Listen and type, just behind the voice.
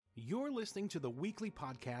You're listening to the weekly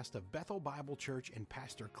podcast of Bethel Bible Church and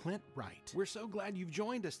Pastor Clint Wright. We're so glad you've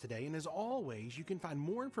joined us today, and as always, you can find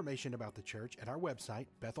more information about the church at our website,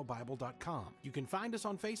 bethelbible.com. You can find us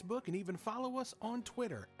on Facebook and even follow us on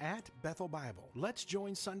Twitter at Bethel Bible. Let's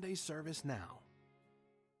join Sunday's service now.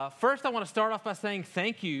 First, I want to start off by saying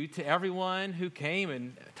thank you to everyone who came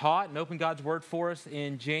and taught and opened God's Word for us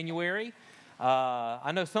in January.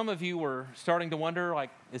 I know some of you were starting to wonder,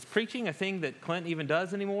 is preaching a thing that Clint even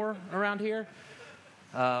does anymore around here?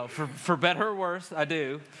 For better or worse, I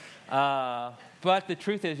do. But the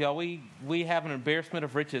truth is, y'all, we have an embarrassment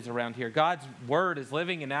of riches around here. God's Word is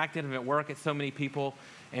living and active and at work at so many people.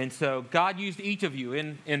 And so God used each of you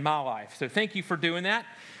in my life. So thank you for doing that.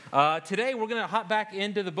 Today, we're going to hop back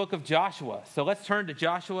into the book of Joshua. So let's turn to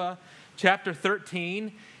Joshua chapter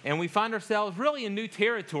 13. And we find ourselves really in new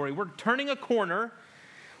territory. We're turning a corner.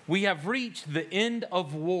 We have reached the end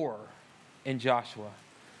of war in Joshua.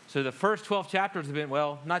 So the first 12 chapters have been,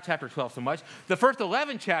 well, not chapter 12 so much. The first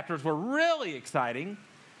 11 chapters were really exciting.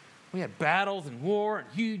 We had battles and war and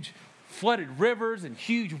huge flooded rivers and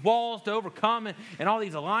huge walls to overcome and all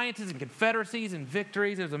these alliances and confederacies and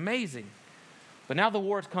victories. It was amazing. But now the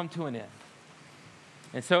war has come to an end.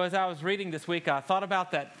 And so as I was reading this week, I thought about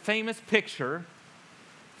that famous picture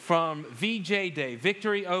from VJ Day,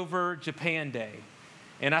 Victory Over Japan Day.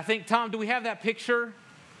 And I think, Tom, do we have that picture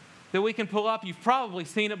that we can pull up? You've probably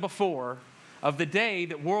seen it before, of the day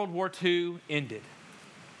that World War II ended.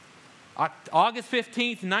 August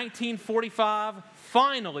 15th, 1945,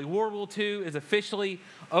 finally, World War II is officially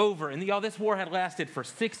over. And y'all, this war had lasted for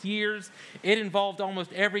 6 years. It involved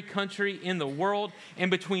almost every country in the world. And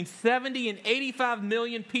between 70 and 85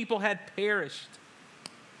 million people had perished.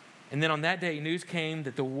 And then on that day, news came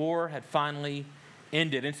that the war had finally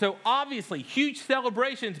ended. And so obviously, huge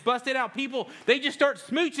celebrations busted out. People, they just start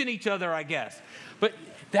smooching each other, I guess. But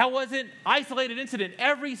that wasn't an isolated incident.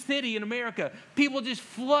 Every city in America, people just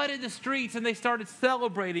flooded the streets and they started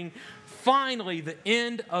celebrating finally the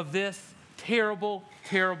end of this terrible,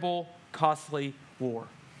 terrible, costly war.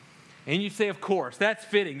 And you say, of course, that's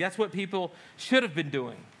fitting. That's what people should have been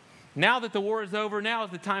doing. Now that the war is over, now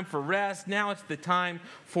is the time for rest. Now it's the time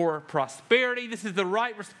for prosperity. This is the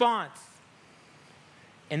right response.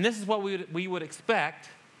 And this is what we would expect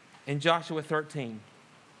in Joshua 13.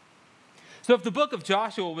 So if the book of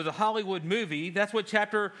Joshua was a Hollywood movie, that's what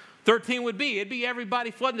chapter 13 would be. It'd be everybody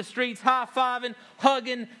flooding the streets, high-fiving,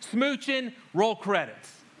 hugging, smooching, roll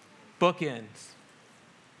credits, bookends.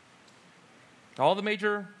 All the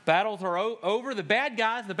major battles are over. The bad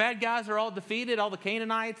guys are all defeated. All the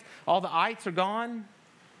Canaanites, all the ites are gone.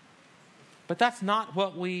 But that's not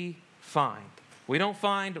what we find. We don't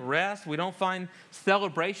find rest. We don't find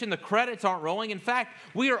celebration. The credits aren't rolling. In fact,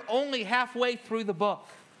 we are only halfway through the book.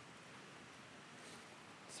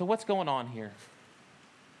 So what's going on here?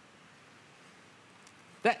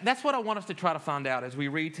 That's what I want us to try to find out as we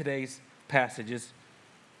read today's passages.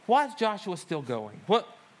 Why is Joshua still going?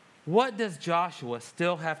 What does Joshua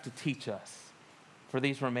still have to teach us for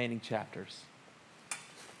these remaining chapters? I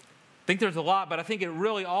think there's a lot, but I think it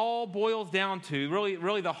really all boils down to,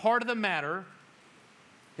 really the heart of the matter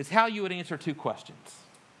is how you would answer two questions.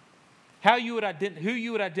 Who you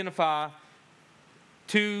would identify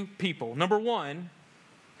two people. Number one,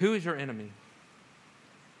 who is your enemy?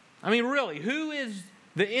 I mean, really, who is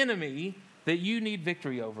the enemy that you need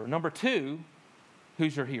victory over? Number two,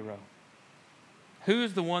 who's your hero?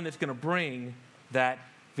 Who's the one that's going to bring that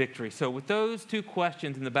victory? So with those two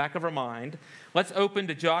questions in the back of our mind, let's open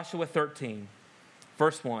to Joshua 13,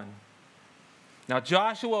 verse 1. Now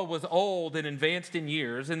Joshua was old and advanced in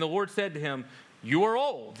years, and the Lord said to him, "You are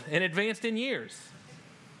old and advanced in years,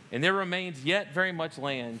 and there remains yet very much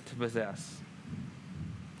land to possess."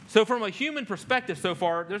 So from a human perspective so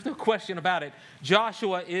far, there's no question about it.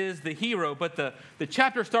 Joshua is the hero, but the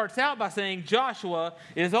chapter starts out by saying Joshua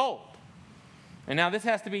is old. And now this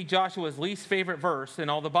has to be Joshua's least favorite verse in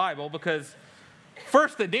all the Bible, because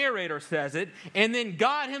first the narrator says it, and then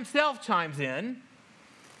God himself chimes in,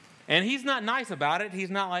 and he's not nice about it. He's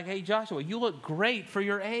not like, "Hey, Joshua, you look great for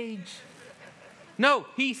your age." No,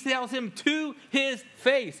 he tells him to his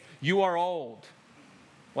face, "You are old."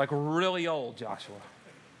 Like really old, Joshua.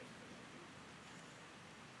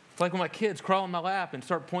 It's like when my kids crawl in my lap and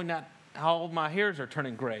start pointing out how old my hairs are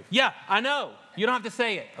turning gray. Yeah, I know. You don't have to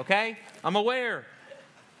say it, okay? I'm aware.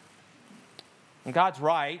 And God's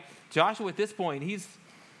right. Joshua at this point, he's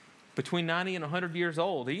between 90 and 100 years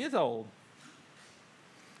old. He is old.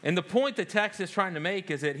 And the point the text is trying to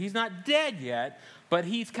make is that he's not dead yet, but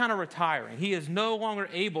he's kind of retiring. He is no longer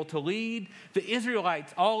able to lead the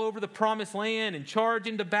Israelites all over the promised land and charge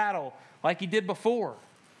into battle like he did before.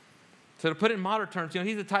 So to put it in modern terms,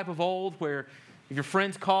 he's the type of old where if your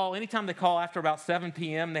friends call, anytime they call after about 7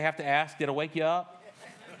 p.m., they have to ask, did I wake you up?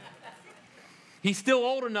 He's still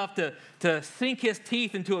old enough to sink his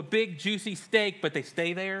teeth into a big, juicy steak, but they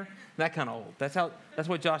stay there. That kind of old. That's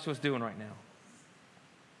what Joshua's doing right now.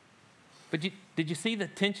 But did you see the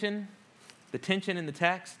tension in the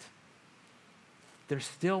text? There's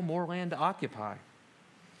still more land to occupy.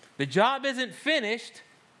 The job isn't finished,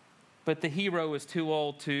 but the hero is too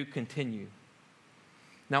old to continue.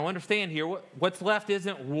 Now understand here, what's left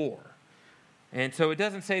isn't war. And so it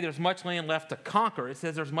doesn't say there's much land left to conquer. It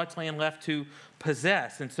says there's much land left to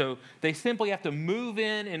possess. And so they simply have to move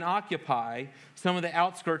in and occupy some of the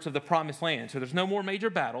outskirts of the promised land. So there's no more major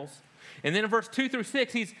battles. And then in verse 2 through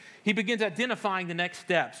 6, he begins identifying the next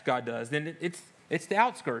steps, God does. And it's the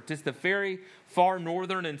outskirts. It's the very far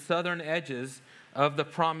northern and southern edges of the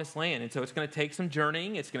promised land. And so it's going to take some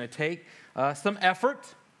journeying. It's going to take some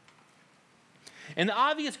effort. And the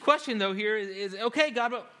obvious question, though, here is okay,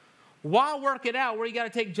 God, but why work it out where you got to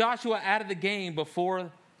take Joshua out of the game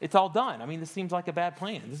before it's all done? I mean, this seems like a bad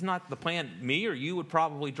plan. This is not the plan me or you would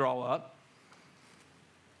probably draw up.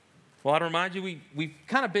 Well, I'd remind you, we've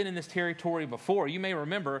kind of been in this territory before. You may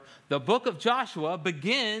remember the book of Joshua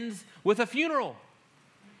begins with a funeral.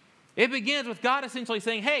 It begins with God essentially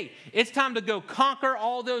saying, hey, it's time to go conquer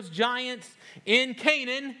all those giants in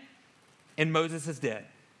Canaan, and Moses is dead.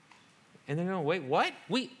 And they're going, wait, what?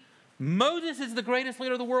 Moses is the greatest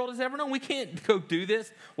leader the world has ever known. We can't go do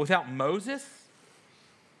this without Moses.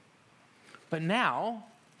 But now,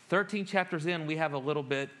 13 chapters in, we have a little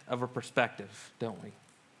bit of a perspective, don't we?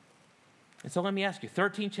 And so let me ask you,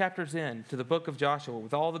 13 chapters in to the book of Joshua,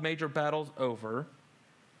 with all the major battles over,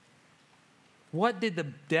 what did the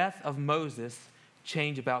death of Moses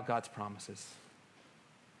change about God's promises?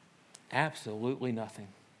 Absolutely nothing.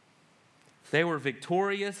 They were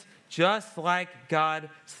victorious, just like God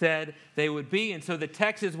said they would be. And so the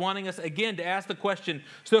text is wanting us again to ask the question,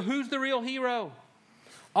 so who's the real hero?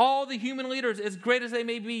 All the human leaders, as great as they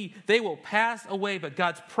may be, they will pass away, but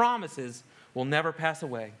God's promises will never pass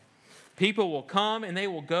away. People will come and they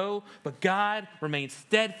will go, but God remains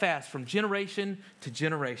steadfast from generation to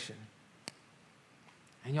generation.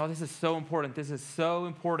 And y'all, this is so important. This is so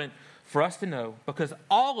important for us to know, because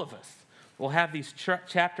all of us will have these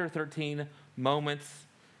chapter 13 moments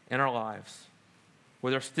in our lives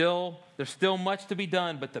where there's still much to be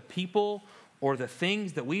done, but the people or the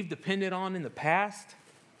things that we've depended on in the past,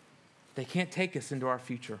 they can't take us into our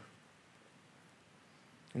future.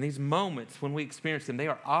 And these moments, when we experience them, they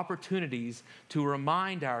are opportunities to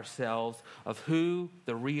remind ourselves of who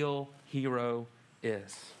the real hero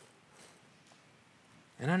is.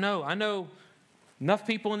 And I know enough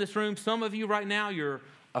people in this room, some of you right now, you're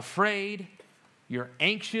afraid, you're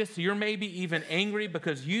anxious, you're maybe even angry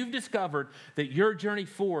because you've discovered that your journey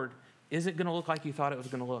forward isn't going to look like you thought it was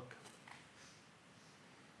going to look.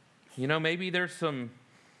 You know, maybe there's some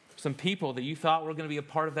people that you thought were going to be a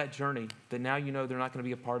part of that journey that now you know they're not going to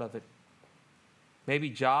be a part of it.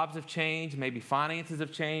 Maybe jobs have changed. Maybe finances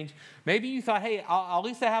have changed. Maybe you thought, hey, at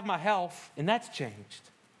least I have my health, and that's changed.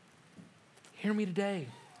 Hear me today.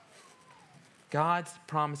 God's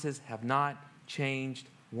promises have not changed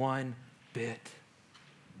one bit.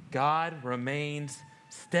 God remains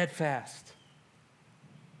steadfast.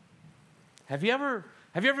 Have you ever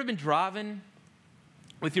been driving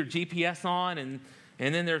with your GPS on and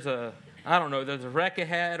then there's a wreck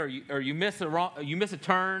ahead, or you miss a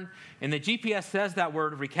turn, and the GPS says that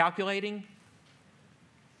word recalculating?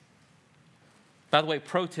 By the way,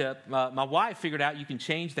 pro tip, my wife figured out you can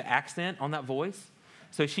change the accent on that voice.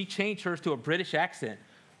 So she changed hers to a British accent.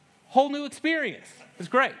 Whole new experience. It's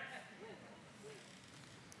great.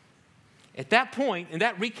 At that point, in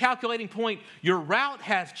that recalculating point, your route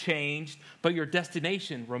has changed, but your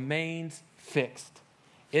destination remains fixed.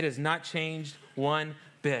 It has not changed one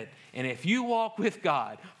bit. And if you walk with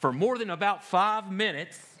God for more than about 5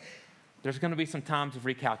 minutes, there's going to be some times of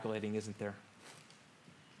recalculating, isn't there?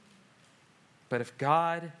 But if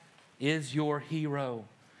God is your hero,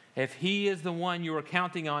 if He is the one you are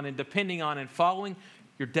counting on and depending on and following,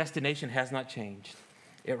 your destination has not changed.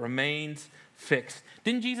 It remains fixed.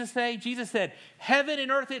 Didn't Jesus say? Jesus said, heaven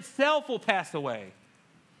and earth itself will pass away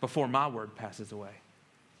before my word passes away.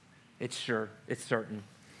 It's sure. It's certain.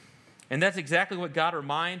 And that's exactly what God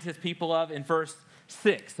reminds His people of in verse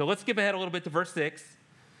 6. So let's skip ahead a little bit to verse 6. It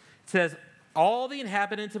says, all the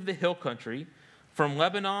inhabitants of the hill country, from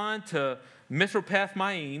Lebanon to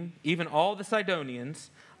Misrephoth-Maim, even all the Sidonians,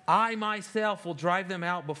 I myself will drive them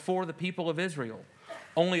out before the people of Israel.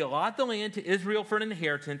 Only allot the land to Israel for an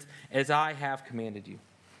inheritance, as I have commanded you.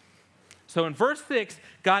 So in verse 6,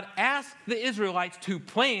 God asked the Israelites to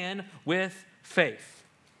plan with faith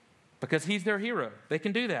because he's their hero. They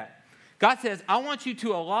can do that. God says, I want you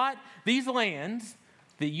to allot these lands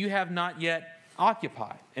that you have not yet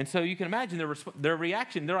occupied. And so you can imagine their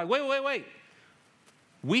reaction. They're like, wait.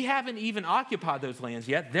 We haven't even occupied those lands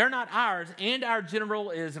yet. They're not ours, and our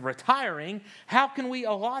general is retiring. How can we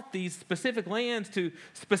allot these specific lands to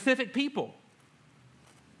specific people?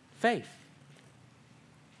 Faith.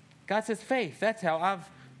 God says faith. That's how I've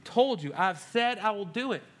told you. I've said I will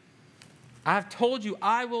do it. I've told you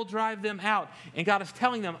I will drive them out. And God is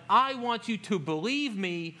telling them, I want you to believe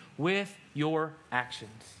me with your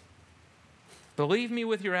actions. Believe me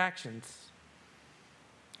with your actions.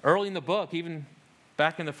 Early in the book, even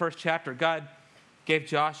back in the first chapter, God gave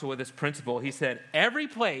Joshua this principle. He said, every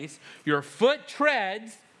place your foot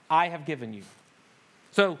treads, I have given you.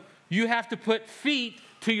 So you have to put feet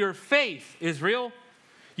to your faith, Israel.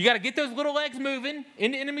 You got to get those little legs moving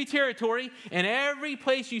into enemy territory, and every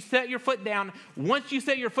place you set your foot down, once you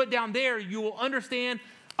set your foot down there, you will understand,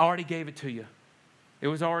 I already gave it to you. It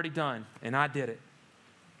was already done, and I did it.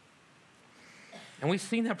 And we've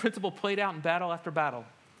seen that principle played out in battle after battle,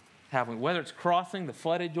 haven't we? Whether it's crossing the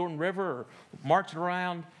flooded Jordan River or marching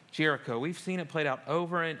around Jericho, we've seen it played out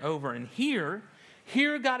over and over. And here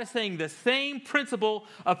God is saying the same principle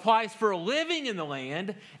applies for living in the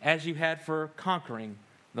land as you had for conquering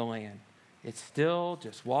the land. It's still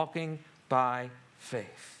just walking by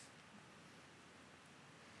faith.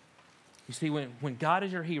 You see, when God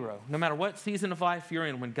is your hero, no matter what season of life you're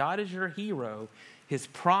in, when God is your hero, his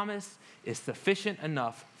promise is sufficient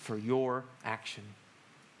enough for your action.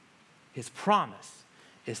 His promise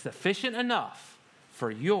is sufficient enough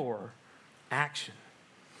for your action.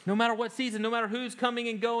 No matter what season, no matter who's coming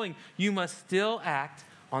and going, you must still act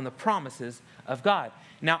on the promises of God.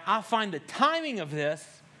 Now, I find the timing of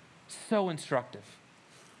this so instructive.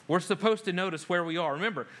 We're supposed to notice where we are.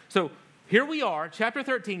 Remember, so here we are, chapter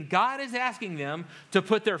 13. God is asking them to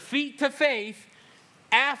put their feet to faith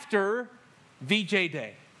after VJ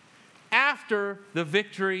Day, after the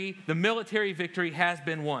victory, the military victory has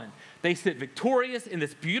been won. They sit victorious in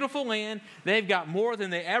this beautiful land. They've got more than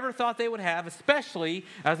they ever thought they would have, especially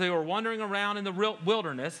as they were wandering around in the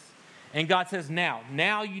wilderness. And God says, now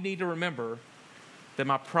you need to remember that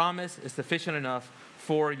my promise is sufficient enough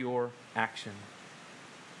for your action.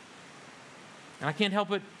 And I can't help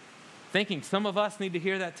but thinking some of us need to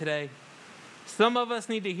hear that today. Some of us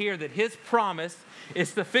need to hear that his promise is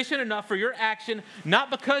sufficient enough for your action, not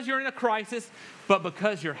because you're in a crisis, but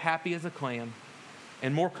because you're happy as a clam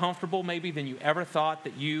and more comfortable maybe than you ever thought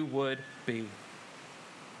that you would be.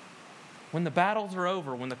 When the battles are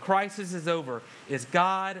over, when the crisis is over, is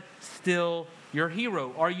God still your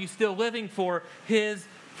hero? Are you still living for his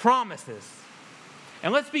promises?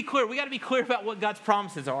 And let's be clear. We got to be clear about what God's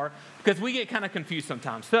promises are because we get kind of confused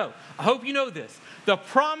sometimes. So I hope you know this. The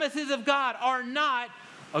promises of God are not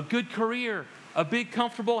a good career, a big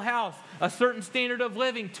comfortable house, a certain standard of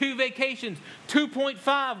living, 2 vacations,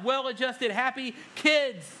 2.5 well-adjusted happy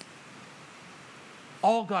kids.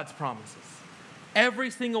 All God's promises, every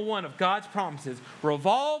single one of God's promises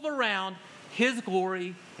revolve around his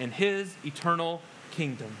glory and his eternal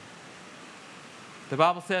kingdom. The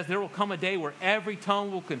Bible says there will come a day where every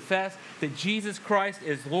tongue will confess that Jesus Christ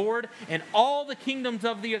is Lord, and all the kingdoms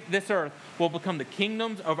of this earth will become the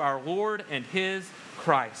kingdoms of our Lord and his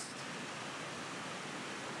Christ.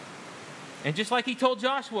 And just like he told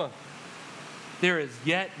Joshua, there is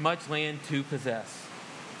yet much land to possess.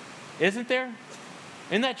 Isn't there?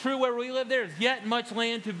 Isn't that true where we live? There is yet much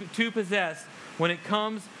land to possess when it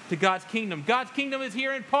comes to God's kingdom. God's kingdom is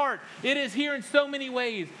here in part. It is here in so many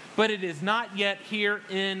ways, but it is not yet here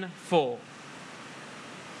in full.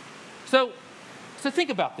 So think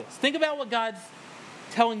about this. Think about what God's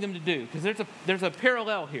telling them to do, because there's a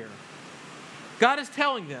parallel here. God is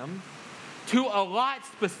telling them to allot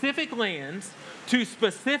specific lands to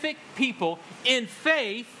specific people in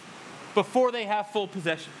faith before they have full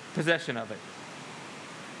possession of it.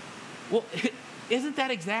 Well, isn't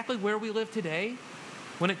that exactly where we live today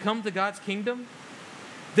when it comes to God's kingdom?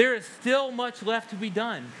 There is still much left to be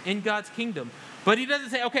done in God's kingdom. But he doesn't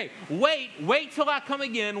say, okay, wait till I come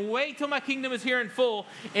again, wait till my kingdom is here in full,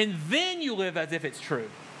 and then you live as if it's true.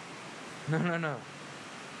 No.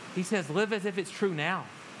 He says, live as if it's true now.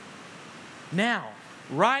 Now,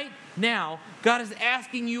 right now, God is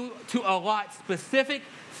asking you to allot specific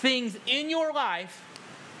things in your life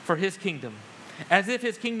for his kingdom, as if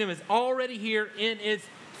his kingdom is already here in its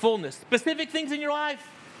fullness. Specific things in your life: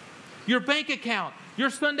 your bank account, your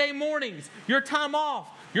Sunday mornings, your time off,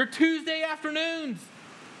 your Tuesday afternoons,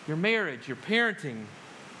 your marriage, your parenting,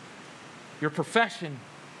 your profession,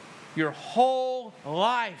 your whole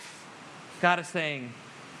life, God is saying,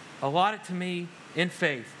 allot it to me in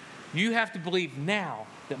faith. You have to believe now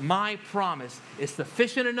that my promise is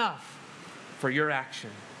sufficient enough for your action.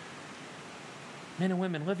 Men and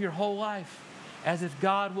women, live your whole life as if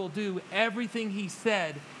God will do everything He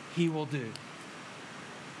said He will do.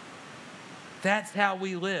 That's how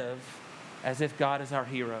we live, as if God is our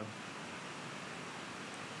hero.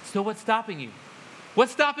 So what's stopping you?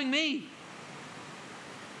 What's stopping me?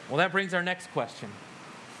 Well, that brings our next question.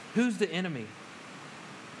 Who's the enemy?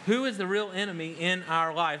 Who is the real enemy in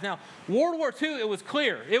our lives? Now, World War II, it was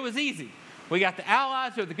clear. It was easy. We got the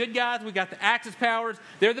Allies, they're the good guys. We got the Axis powers,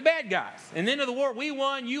 they're the bad guys. And the end of the war, we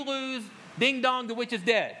won, you lose, ding dong, the witch is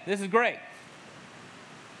dead. This is great.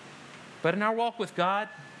 But in our walk with God,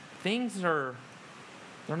 they're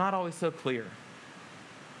not always so clear.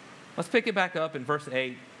 Let's pick it back up in verse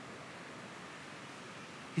 8.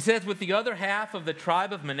 He says, with the other half of the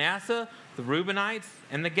tribe of Manasseh, the Reubenites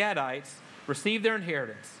and the Gadites received their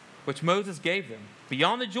inheritance, which Moses gave them,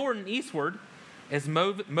 beyond the Jordan eastward, as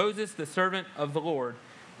Moses, the servant of the Lord,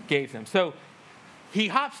 gave them. So he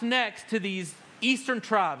hops next to these eastern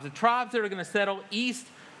tribes, the tribes that are going to settle east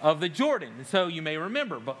of the Jordan. And so you may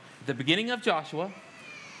remember, but at the beginning of Joshua,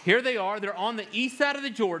 here they are, they're on the east side of the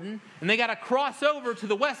Jordan, and they got to cross over to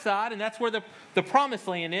the west side, and that's where the promised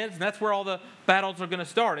land is, and that's where all the battles are going to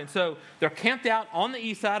start. And so they're camped out on the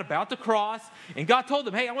east side, about to cross, and God told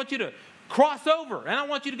them, hey, I want you to cross over, and I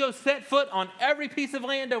want you to go set foot on every piece of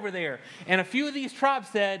land over there. And a few of these tribes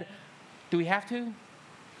said, do we have to?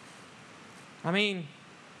 I mean,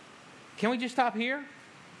 can we just stop here?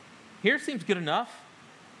 Here seems good enough.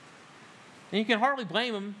 And you can hardly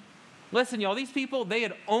blame them. Listen, y'all, these people, they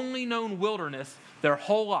had only known wilderness their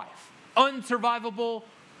whole life. Unsurvivable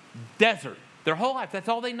desert. Their whole life, that's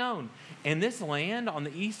all they known. And this land on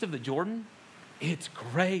the east of the Jordan, it's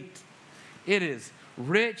great. It is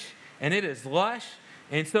rich and it is lush.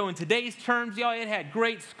 And so in today's terms, y'all, it had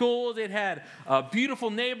great schools. It had beautiful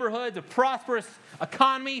neighborhoods, a prosperous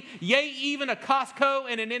economy, yea, even a Costco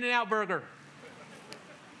and an In-N-Out burger.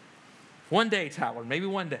 One day, Tyler, maybe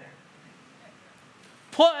one day.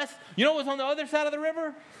 Plus, you know what's on the other side of the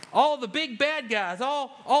river? All the big bad guys,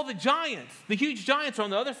 all the giants, the huge giants are on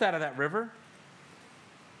the other side of that river.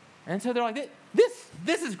 And so they're like,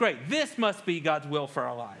 this is great. This must be God's will for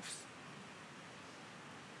our lives.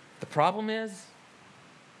 The problem is,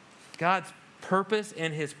 God's purpose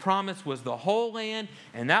and His promise was the whole land,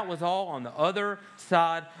 and that was all on the other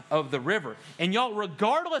side of the river. And y'all,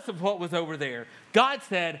 regardless of what was over there, God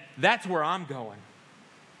said, that's where I'm going.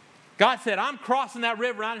 God said, I'm crossing that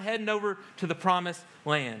river, I'm heading over to the promised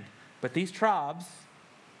land. But these tribes,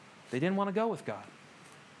 they didn't want to go with God.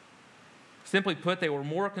 Simply put, they were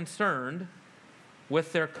more concerned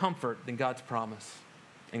with their comfort than God's promise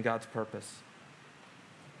and God's purpose.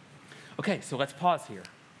 Okay, so let's pause here.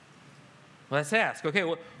 Let's ask, okay,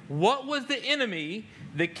 what was the enemy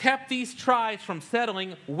that kept these tribes from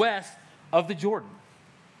settling west of the Jordan?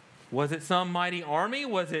 Was it some mighty army?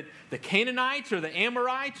 Was it the Canaanites or the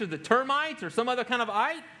Amorites or the termites or some other kind of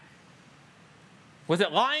ite? Was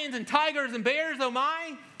it lions and tigers and bears, oh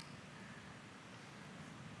my?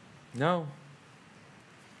 No.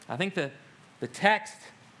 I think the text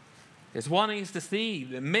is wanting us to see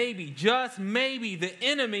that maybe, just maybe, the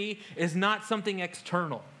enemy is not something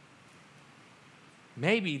external.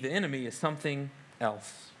 Maybe the enemy is something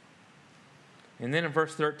else. And then in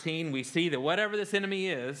verse 13, we see that whatever this enemy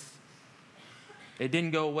is, it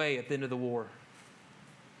didn't go away at the end of the war.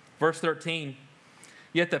 Verse 13,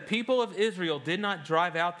 yet the people of Israel did not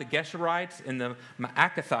drive out the Geshurites and the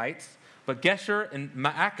Maacathites, but Geshur and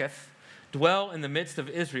Maacath dwell in the midst of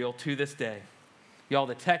Israel to this day. Y'all,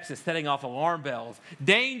 the text is setting off alarm bells.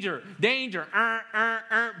 Danger, danger,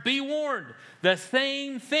 be warned. The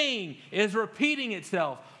same thing is repeating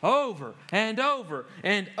itself over and over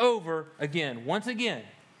and over again. Once again,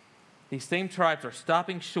 these same tribes are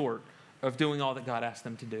stopping short of doing all that God asked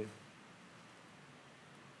them to do.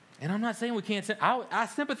 And I'm not saying we can't. I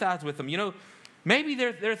sympathize with them. You know, maybe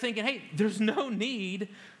they're thinking, hey, there's no need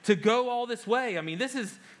to go all this way. I mean, this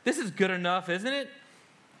is good enough, isn't it?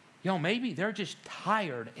 Y'all, maybe they're just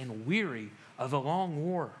tired and weary of a long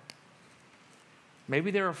war.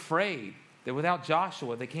 Maybe they're afraid that without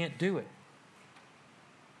Joshua, they can't do it.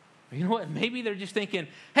 You know what? Maybe they're just thinking,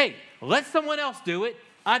 hey, let someone else do it.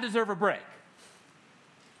 I deserve a break.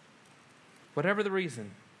 Whatever the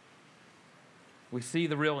reason, we see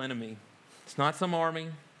the real enemy. It's not some army.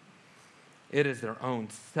 It is their own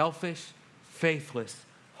selfish, faithless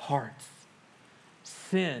hearts.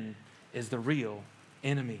 Sin is the real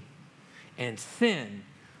enemy. And sin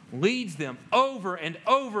leads them over and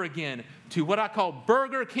over again to what I call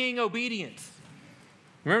Burger King obedience.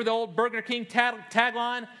 Remember the old Burger King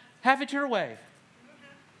tagline? Have it your way.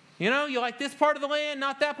 You know, you like this part of the land,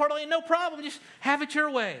 not that part of the land, no problem, just have it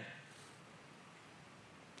your way.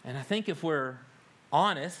 And I think if we're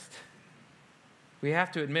honest, we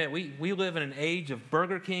have to admit we live in an age of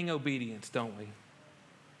Burger King obedience, don't we?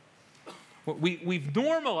 We've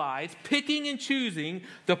normalized picking and choosing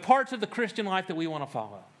the parts of the Christian life that we want to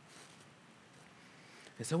follow.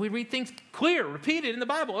 And so we read things clear, repeated in the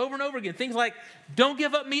Bible over and over again. Things like, don't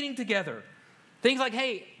give up meeting together. Things like,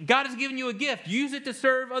 hey, God has given you a gift. Use it to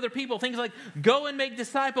serve other people. Things like, go and make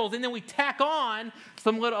disciples. And then we tack on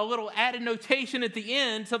a little added notation at the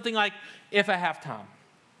end, something like, if I have time.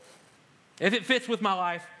 If it fits with my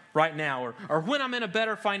life right now, or when I'm in a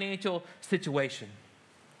better financial situation.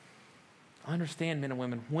 Understand, men and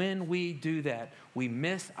women, when we do that, we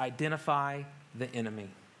misidentify the enemy.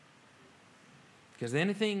 Because the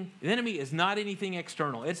enemy is not anything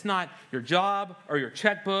external. It's not your job or your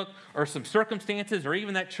checkbook or some circumstances or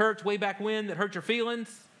even that church way back when that hurt your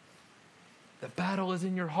feelings. The battle is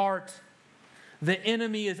in your heart. The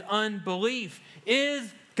enemy is unbelief.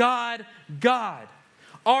 Is God God?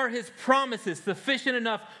 Are his promises sufficient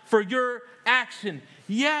enough for your action?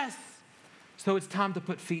 Yes. So it's time to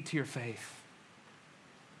put feet to your faith.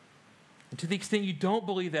 And to the extent you don't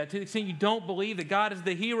believe that, to the extent you don't believe that God is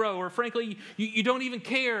the hero, or frankly, you don't even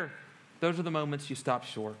care, those are the moments you stop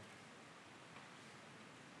short.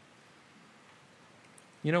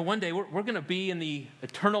 You know, one day we're going to be in the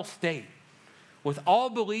eternal state with all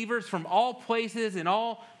believers from all places and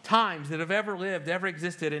all times that have ever lived, ever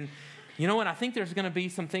existed. And you know what? I think there's going to be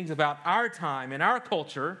some things about our time and our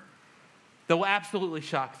culture that will absolutely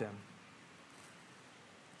shock them.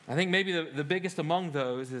 I think maybe the biggest among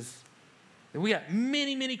those is that we got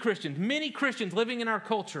many Christians living in our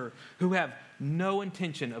culture who have no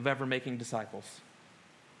intention of ever making disciples.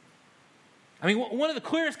 I mean, one of the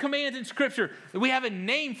clearest commands in Scripture, we have a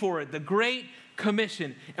name for it, the Great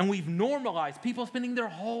Commission. And we've normalized people spending their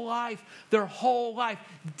whole life,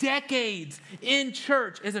 decades in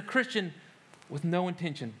church as a Christian with no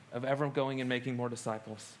intention of ever going and making more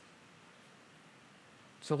disciples.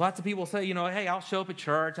 So lots of people say, you know, hey, I'll show up at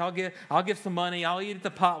church, I'll give some money, I'll eat at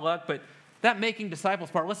the potluck, but that making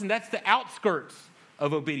disciples part, listen, that's the outskirts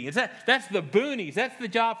of obedience. That's the boonies. That's the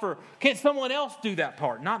job for, can someone else do that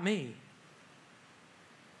part? Not me.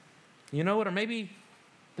 You know what? Or maybe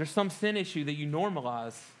there's some sin issue that you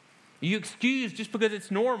normalize. You excuse just because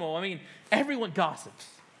it's normal. I mean, everyone gossips.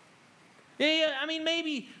 Yeah, I mean,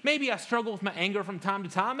 maybe I struggle with my anger from time to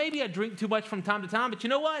time. Maybe I drink too much from time to time. But you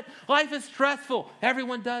know what? Life is stressful.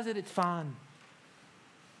 Everyone does it. It's fine.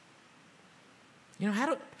 You know,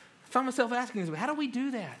 I find myself asking this, how do we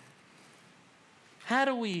do that? How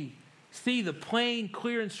do we see the plain,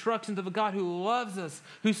 clear instructions of a God who loves us,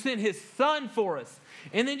 who sent his son for us,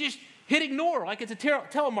 and then just hit ignore like it's a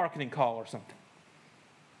telemarketing call or something?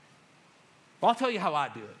 Well, I'll tell you how I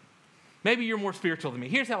do it. Maybe you're more spiritual than me.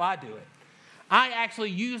 Here's how I do it. I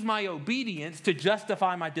actually use my obedience to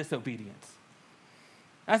justify my disobedience.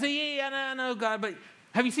 I say, yeah, I know, God, but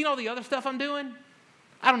have you seen all the other stuff I'm doing?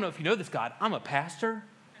 I don't know if you know this, God. I'm a pastor.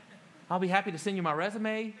 I'll be happy to send you my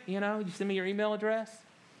resume, you send me your email address.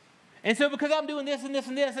 And so because I'm doing this and this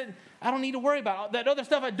and this, and I don't need to worry about that other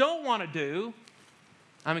stuff I don't want to do,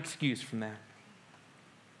 I'm excused from that.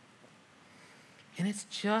 And it's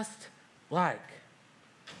just like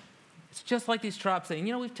these tribes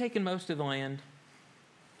saying, we've taken most of the land.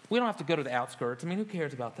 We don't have to go to the outskirts. I mean, who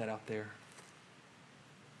cares about that out there?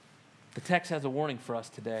 The text has a warning for us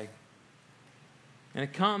today. And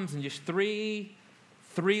it comes in just three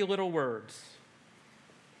little words.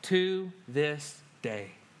 To this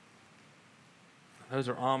day. Those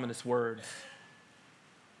are ominous words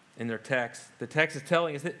in their text. The text is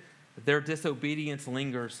telling us that their disobedience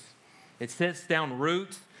lingers. It sets down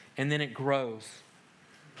roots and then it grows.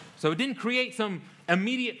 So it didn't create some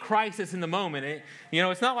immediate crisis in the moment.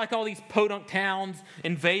 It's not like all these podunk towns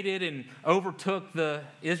invaded and overtook the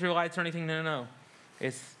Israelites or anything. No.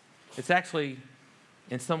 It's actually,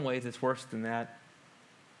 in some ways, it's worse than that.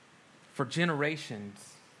 For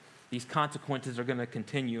generations, these consequences are going to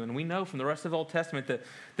continue. And we know from the rest of the Old Testament that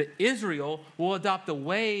Israel will adopt the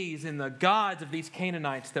ways and the gods of these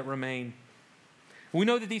Canaanites that remain. We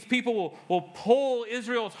know that these people will pull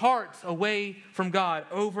Israel's hearts away from God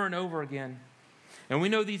over and over again. And we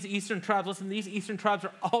know these eastern tribes, these eastern tribes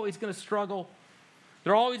are always going to struggle.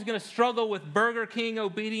 They're always going to struggle with Burger King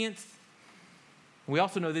obedience. We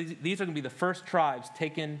also know that these are going to be the first tribes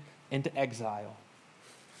taken into exile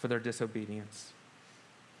for their disobedience.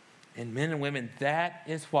 And men and women, that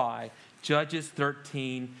is why Judges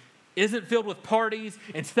 13 isn't filled with parties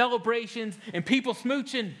and celebrations and people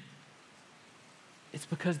smooching. It's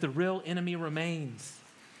because the real enemy remains.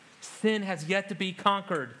 Sin has yet to be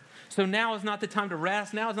conquered. So now is not the time to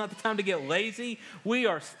rest. Now is not the time to get lazy. We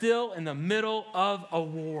are still in the middle of a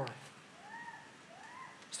war.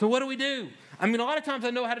 So what do? I mean, a lot of times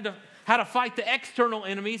I know how to fight the external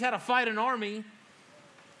enemies, how to fight an army.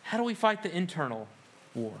 How do we fight the internal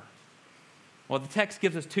war? Well, the text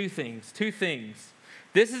gives us two things.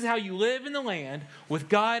 This is how you live in the land with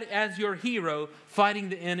God as your hero, fighting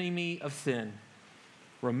the enemy of sin.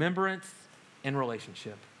 Remembrance and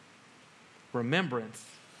relationship. Remembrance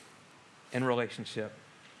and relationship.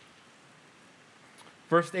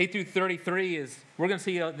 Verse 8 through 33 is, we're going to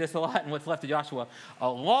see this a lot in what's left of Joshua, a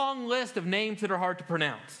long list of names that are hard to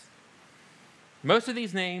pronounce. Most of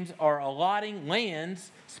these names are allotting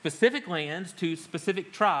lands, specific lands, to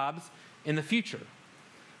specific tribes in the future.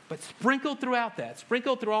 But sprinkled throughout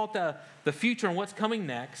the future and what's coming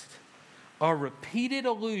next, are repeated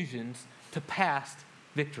allusions to past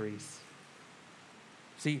victories.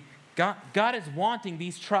 See, God is wanting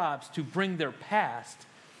these tribes to bring their past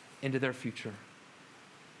into their future.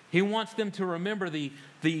 He wants them to remember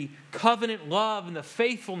the covenant love and the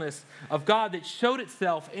faithfulness of God that showed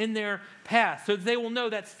itself in their past, so that they will know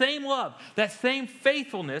that same love, that same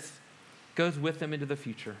faithfulness goes with them into the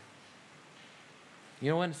future. You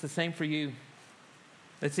know what? It's the same for you.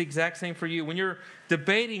 It's the exact same for you. When you're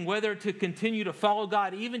debating whether to continue to follow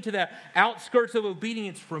God, even to the outskirts of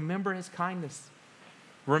obedience, remember His kindness.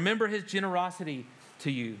 Remember His generosity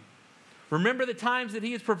to you. Remember the times that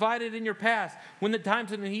He has provided in your past, when the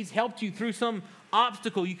times when He's helped you through some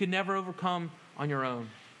obstacle you could never overcome on your own.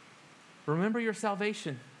 Remember your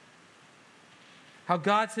salvation. How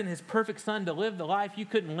God sent His perfect Son to live the life you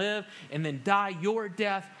couldn't live and then die your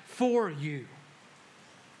death for you.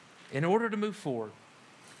 In order to move forward,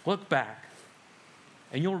 look back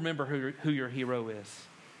and you'll remember who your hero is.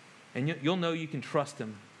 And you'll know you can trust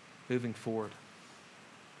Him moving forward.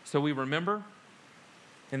 So we remember.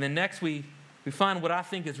 And then next we find what I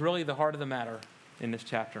think is really the heart of the matter in this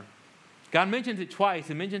chapter. God mentions it twice.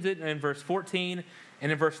 He mentions it in verse 14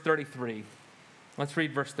 and in verse 33. Let's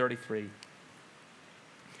read verse 33. It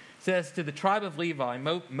says, to the tribe of Levi,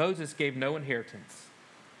 Moses gave no inheritance.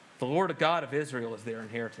 The Lord God of Israel is their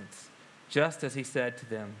inheritance, just as He said to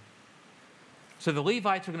them. So the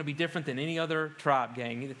Levites are going to be different than any other tribe,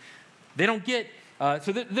 gang. They don't get,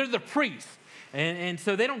 so they're the priests. And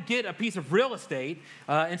so they don't get a piece of real estate.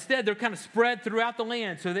 Instead, they're kind of spread throughout the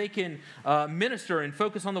land so they can minister and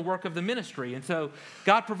focus on the work of the ministry. And so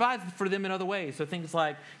God provides for them in other ways. So things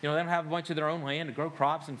like, they don't have a bunch of their own land to grow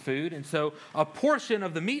crops and food. And so a portion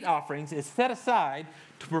of the meat offerings is set aside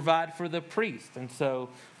to provide for the priest. And so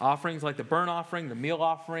offerings like the burnt offering, the meal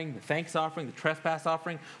offering, the thanks offering, the trespass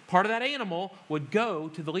offering, part of that animal would go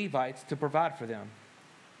to the Levites to provide for them.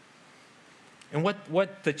 And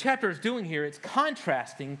what the chapter is doing here, it's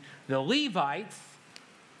contrasting the Levites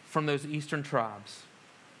from those eastern tribes.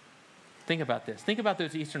 Think about this. Think about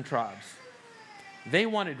those eastern tribes. They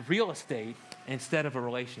wanted real estate instead of a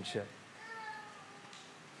relationship.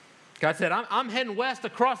 God said, I'm heading west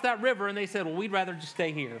across that river. And they said, well, we'd rather just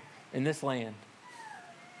stay here in this land.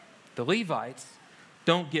 The Levites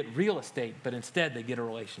don't get real estate, but instead they get a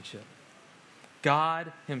relationship.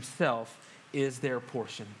 God Himself is their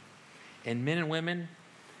portion. And men and women,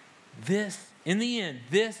 in the end,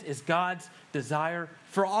 this is God's desire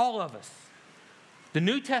for all of us. The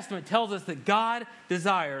New Testament tells us that God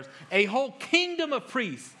desires a whole kingdom of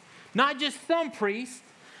priests, not just some priests.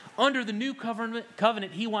 Under the new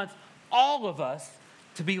covenant, He wants all of us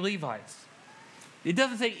to be Levites. It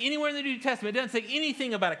doesn't say anywhere in the New Testament, it doesn't say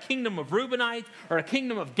anything about a kingdom of Reubenites or a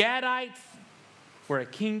kingdom of Gadites. We're a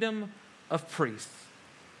kingdom of priests,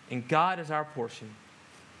 and God is our portion.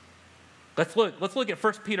 Let's look at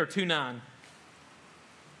 1 Peter 2:9.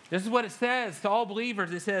 This is what it says to all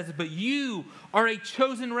believers. It says, but you are a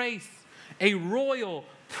chosen race, a royal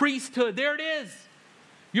priesthood. There it is.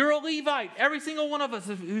 You're a Levite. Every single one of us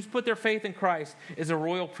who's put their faith in Christ is a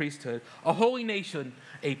royal priesthood, a holy nation,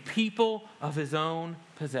 a people of His own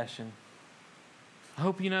possession. I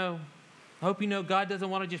hope you know God doesn't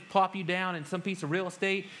want to just plop you down in some piece of real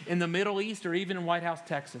estate in the Middle East or even in White House,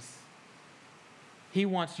 Texas. He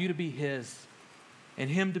wants you to be His and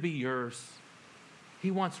Him to be yours. He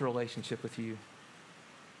wants a relationship with you.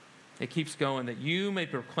 It keeps going, that you may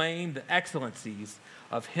proclaim the excellencies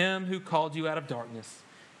of Him who called you out of darkness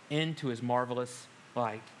into His marvelous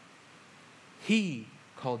light. He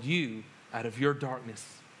called you out of your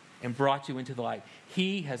darkness and brought you into the light.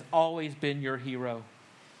 He has always been your hero.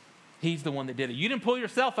 He's the one that did it. You didn't pull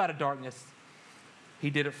yourself out of darkness. He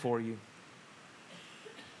did it for you.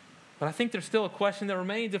 But I think there's still a question that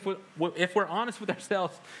remains if we're honest with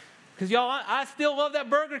ourselves. Because y'all, I still love that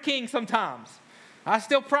Burger King sometimes. I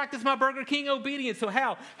still practice my Burger King obedience. So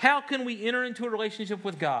how can we enter into a relationship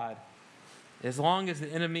with God as long as the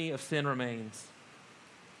enemy of sin remains?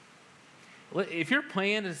 If your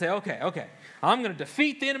plan is to say, okay, I'm going to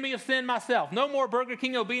defeat the enemy of sin myself. No more Burger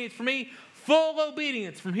King obedience for me. Full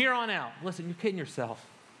obedience from here on out. Listen, you're kidding yourself.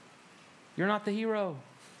 You're not the hero.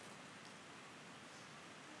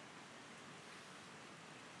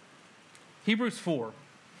 Hebrews 4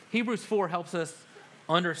 helps us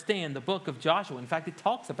understand the book of Joshua. In fact, it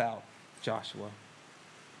talks about Joshua.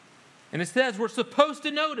 And it says we're supposed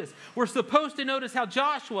to notice how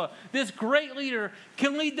Joshua, this great leader,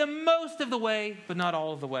 can lead them most of the way, but not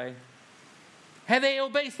all of the way. How they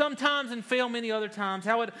obey sometimes and fail many other times.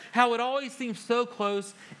 How it always seems so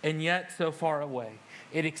close and yet so far away.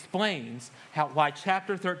 It explains why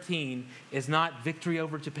chapter 13 is not Victory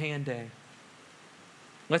Over Japan Day.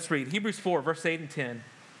 Let's read Hebrews 4, verse 8 and 10.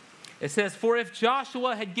 It says, "For if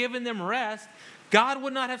Joshua had given them rest, God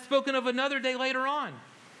would not have spoken of another day later on."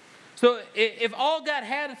 So if all God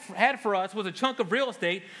had for us was a chunk of real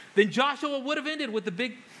estate, then Joshua would have ended with the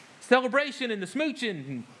big celebration and the smooching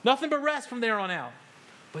and nothing but rest from there on out.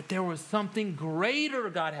 But there was something greater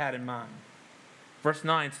God had in mind. Verse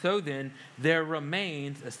 9, "So then there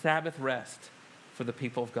remains a Sabbath rest for the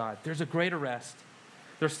people of God." There's a greater rest.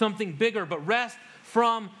 There's something bigger, but rest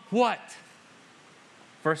from what?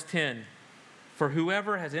 Verse 10, "For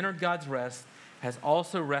whoever has entered God's rest has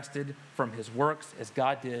also rested from his works as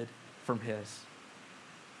God did from his."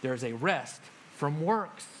 There's a rest from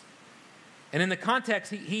works. And in the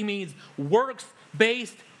context, he means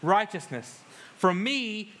works-based righteousness. From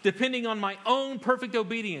me depending on my own perfect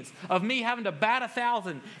obedience, of me having to bat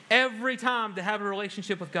 1,000 every time to have a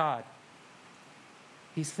relationship with God.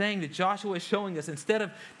 He's saying that Joshua is showing us, instead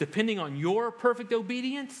of depending on your perfect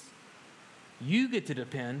obedience, you get to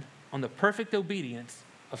depend on the perfect obedience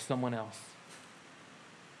of someone else.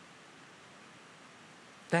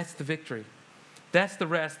 That's the victory. That's the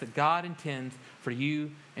rest that God intends for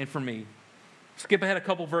you and for me. Skip ahead a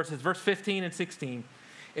couple verses, verse 15 and 16.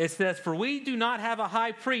 It says, "For we do not have a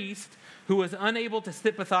high priest who is unable to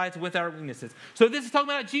sympathize with our weaknesses." So this is talking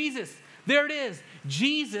about Jesus. There it is.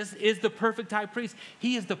 Jesus is the perfect high priest.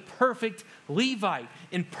 He is the perfect Levite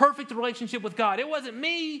in perfect relationship with God. It wasn't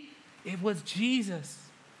me. It was Jesus.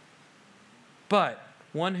 But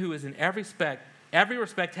one who is in every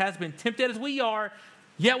respect has been tempted as we are,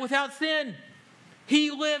 yet without sin.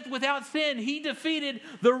 He lived without sin. He defeated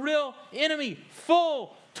the real enemy.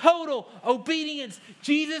 Full, total obedience.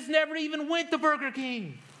 Jesus never even went to Burger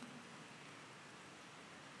King.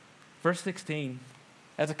 Verse 16.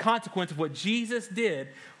 "As a consequence of what Jesus did,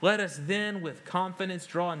 let us then with confidence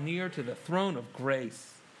draw near to the throne of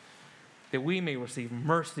grace, that we may receive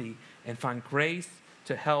mercy and find grace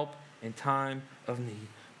to help in time of need."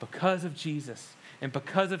 Because of Jesus and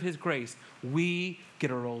because of his grace, we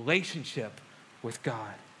get a relationship with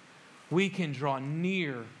God. We can draw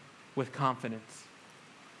near with confidence.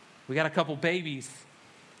 We got a couple babies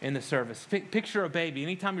in the service. Picture a baby.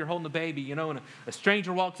 Anytime you're holding a baby, and a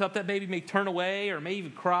stranger walks up, that baby may turn away or may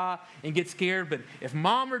even cry and get scared. But if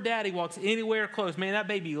mom or daddy walks anywhere close, man, that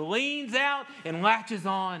baby leans out and latches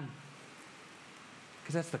on.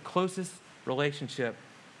 Because that's the closest relationship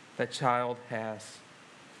that child has.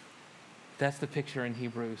 That's the picture in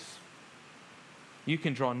Hebrews. You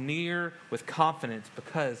can draw near with confidence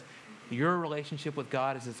because your relationship with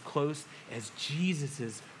God is as close as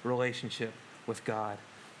Jesus' relationship with God.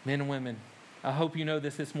 Men and women, I hope you know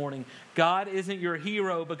this morning. God isn't your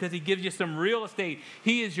hero because he gives you some real estate.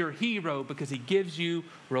 He is your hero because he gives you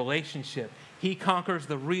relationship. He conquers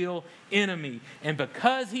the real enemy. And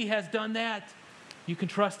because he has done that, you can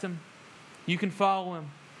trust him. You can follow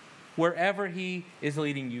him. Wherever he is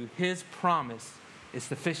leading you, his promise is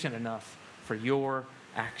sufficient enough for your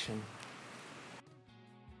action.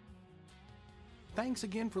 Thanks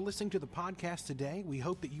again for listening to the podcast today. We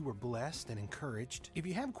hope that you were blessed and encouraged. If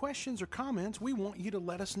you have questions or comments, we want you to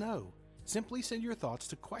let us know. Simply send your thoughts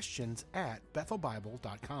to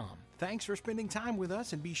questions@bethelbible.com. Thanks for spending time with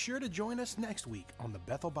us, and be sure to join us next week on the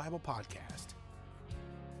Bethel Bible Podcast.